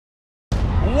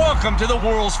Welcome to the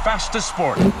world's fastest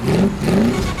sport.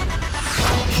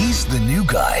 He's the new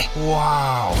guy.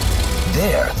 Wow.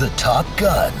 They're the top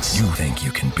guns. You think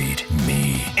you can beat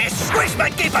me? Squish my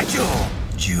keep at you!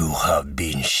 You have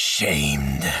been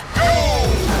shamed.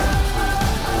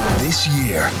 This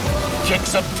year, Kick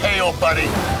some tail, buddy.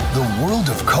 the world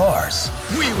of cars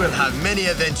We will have many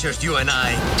adventures, you and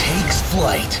I. takes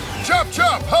flight. Chop,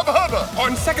 chop, hubba, hubba.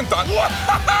 On second thought,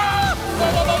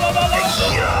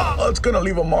 It's gonna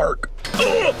leave a mark.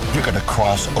 You're gonna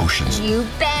cross oceans, You've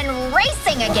been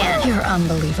racing again. You're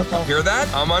unbelievable. hear that?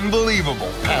 I'm unbelievable.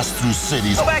 pass through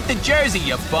cities, Go back to Jersey,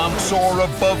 you bum. soar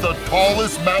above the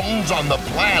tallest mountains on the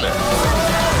planet.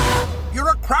 You're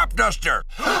a crop duster.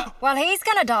 Well, he's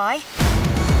gonna die.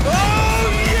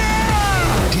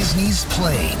 Disney's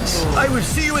Planes. I will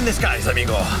see you in the skies,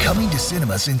 amigo. Coming to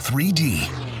cinemas in 3D.